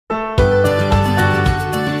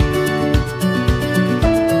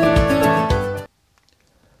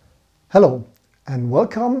Hello and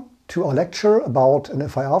welcome to our lecture about an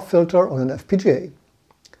FIR filter on an FPGA.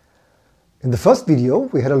 In the first video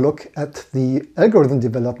we had a look at the algorithm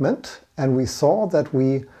development and we saw that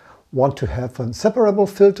we want to have a separable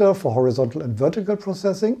filter for horizontal and vertical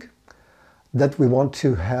processing, that we want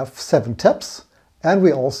to have 7 taps, and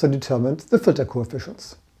we also determined the filter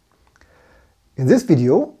coefficients. In this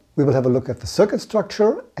video we will have a look at the circuit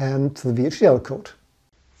structure and the VHDL code.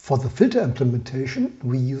 For the filter implementation,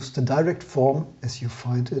 we use the direct form as you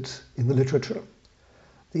find it in the literature.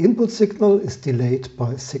 The input signal is delayed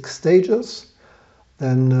by 6 stages.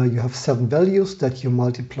 Then you have 7 values that you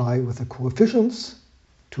multiply with the coefficients.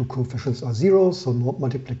 2 coefficients are 0, so no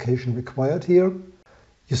multiplication required here.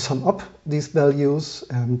 You sum up these values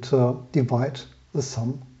and divide the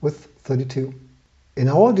sum with 32. In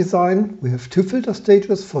our design, we have 2 filter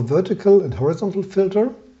stages for vertical and horizontal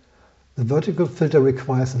filter. The vertical filter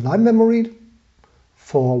requires a line memory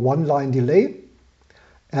for 1 line delay,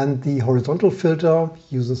 and the horizontal filter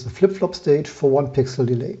uses a flip-flop stage for 1 pixel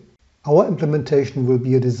delay. Our implementation will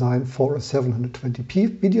be a design for a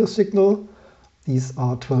 720p video signal. These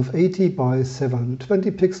are 1280 by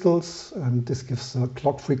 720 pixels, and this gives a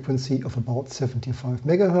clock frequency of about 75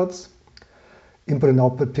 MHz. Input and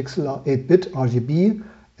output pixel are 8-bit RGB,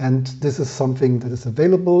 and this is something that is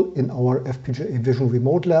available in our FPGA Vision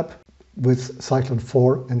Remote Lab with Cyclone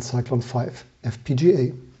 4 and Cyclone 5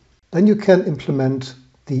 FPGA. Then you can implement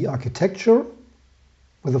the architecture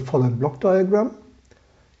with the following block diagram.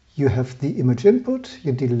 You have the image input,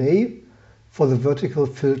 you delay for the vertical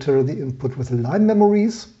filter the input with the line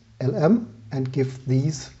memories, LM, and give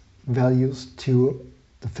these values to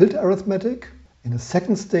the filter arithmetic. In a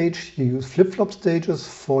second stage you use flip-flop stages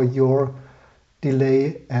for your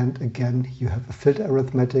delay, and again you have a filter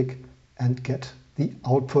arithmetic and get the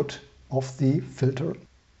output of the filter.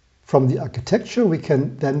 From the architecture we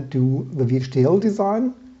can then do the VHDL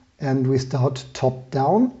design, and we start top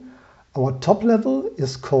down. Our top level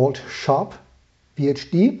is called sharp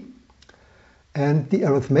VHD, and the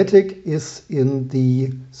arithmetic is in the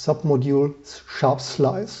submodule sharp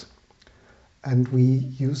slice. And we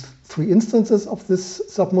use 3 instances of this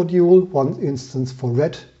submodule, 1 instance for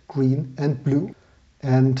red, green and blue.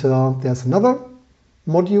 And there's another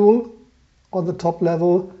module on the top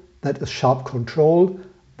level that is sharp control,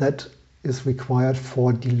 that is required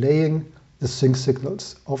for delaying the sync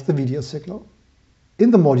signals of the video signal.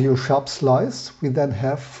 In the module sharp slice we then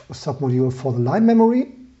have a submodule for the line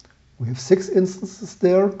memory. We have 6 instances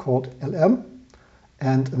there called LM,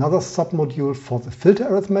 and another submodule for the filter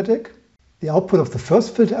arithmetic. The output of the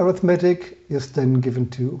first filter arithmetic is then given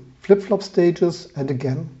to flip-flop stages and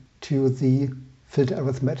again to the filter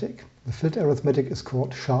arithmetic. The filter arithmetic is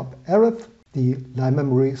called sharp arith. The line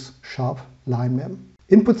memories sharp line mem.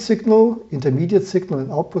 Input signal, intermediate signal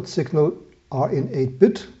and output signal are in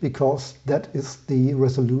 8-bit because that is the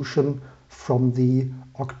resolution from the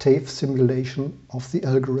octave simulation of the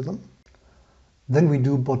algorithm. Then we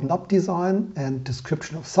do bottom-up design and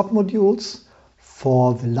description of submodules.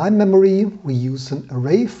 For the line memory we use an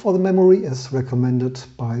array for the memory as recommended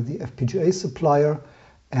by the FPGA supplier,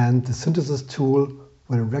 and the synthesis tool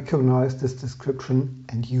will recognize this description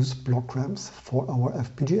and use blockrams for our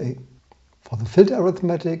FPGA. For the filter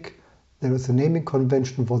arithmetic, there is a naming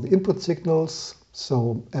convention for the input signals.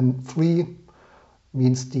 So M3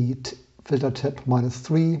 means the filter tap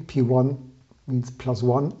 -3, P1 means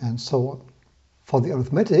 +1, and so on. For the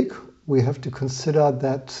arithmetic, we have to consider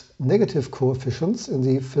that negative coefficients in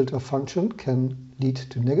the filter function can lead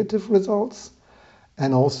to negative results,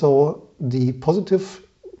 and also the positive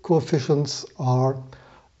coefficients are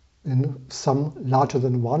in sum larger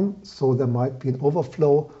than 1, so there might be an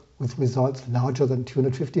overflow with results larger than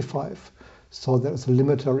 255. So there is a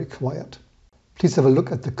limiter required. Please have a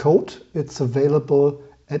look at the code. It's available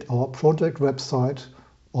at our project website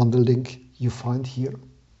on the link you find here.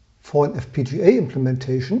 For an FPGA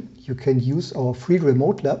implementation, you can use our free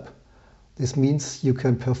remote lab. This means you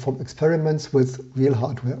can perform experiments with real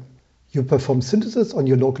hardware. You perform synthesis on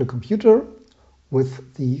your local computer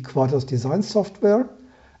with the Quartus design software,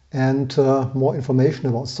 and more information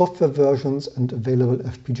about software versions and available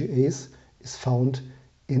FPGAs is found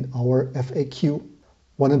in our FAQ.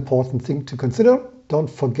 One important thing to consider, don't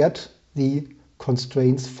forget the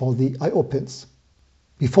constraints for the I/O pins.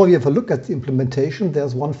 Before we have a look at the implementation,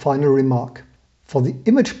 there's one final remark. For the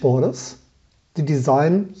image borders, the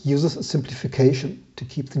design uses a simplification to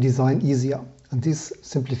keep the design easier. And this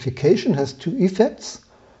simplification has 2 effects.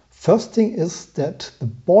 First thing is that the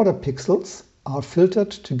border pixels are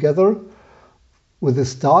filtered together with the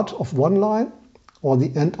start of one line or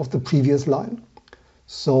the end of the previous line.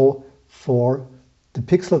 So for The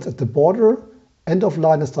pixels at the border, end of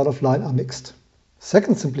line and start of line are mixed.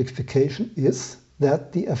 Second simplification is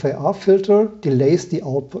that the FIR filter delays the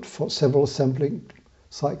output for several sampling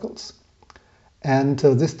cycles. And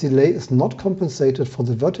this delay is not compensated for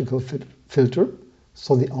the vertical filter,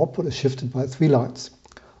 so the output is shifted by 3 lines.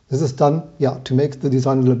 This is done to make the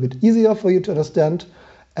design a little bit easier for you to understand.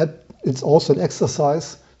 And it's also an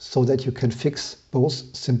exercise so that you can fix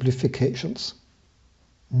both simplifications.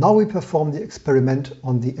 Now we perform the experiment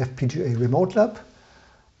on the FPGA remote lab.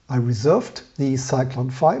 I reserved the Cyclone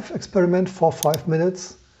 5 experiment for 5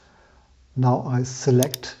 minutes. Now I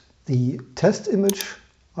select the test image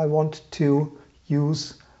I want to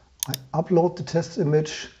use. I upload the test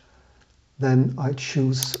image. Then I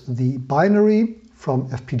choose the binary from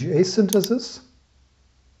FPGA synthesis.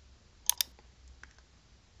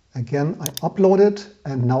 Again, I upload it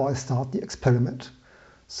and now I start the experiment.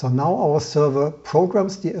 So now our server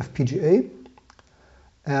programs the FPGA,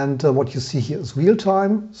 and what you see here is real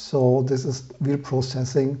time. So this is real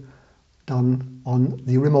processing done on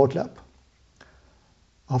the remote lab.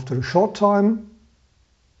 After a short time,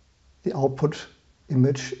 the output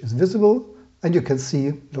image is visible and you can see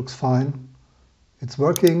it looks fine. It's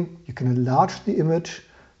working. You can enlarge the image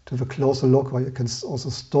to have a closer look, or you can also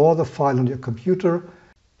store the file on your computer.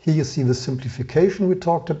 Here you see the simplification we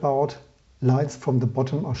talked about. Lines from the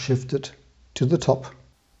bottom are shifted to the top.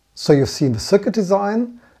 So you've seen the circuit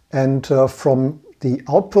design, and from the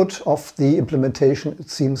output of the implementation it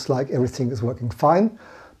seems like everything is working fine.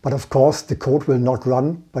 But of course the code will not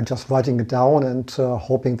run by just writing it down and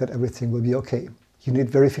hoping that everything will be okay. You need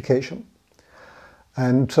verification.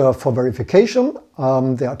 And for verification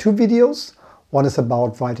there are 2 videos. One is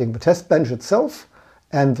about writing the test bench itself,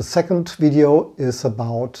 and the second video is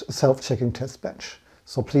about a self-checking test bench.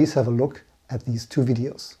 So please have a look at these 2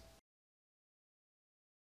 videos.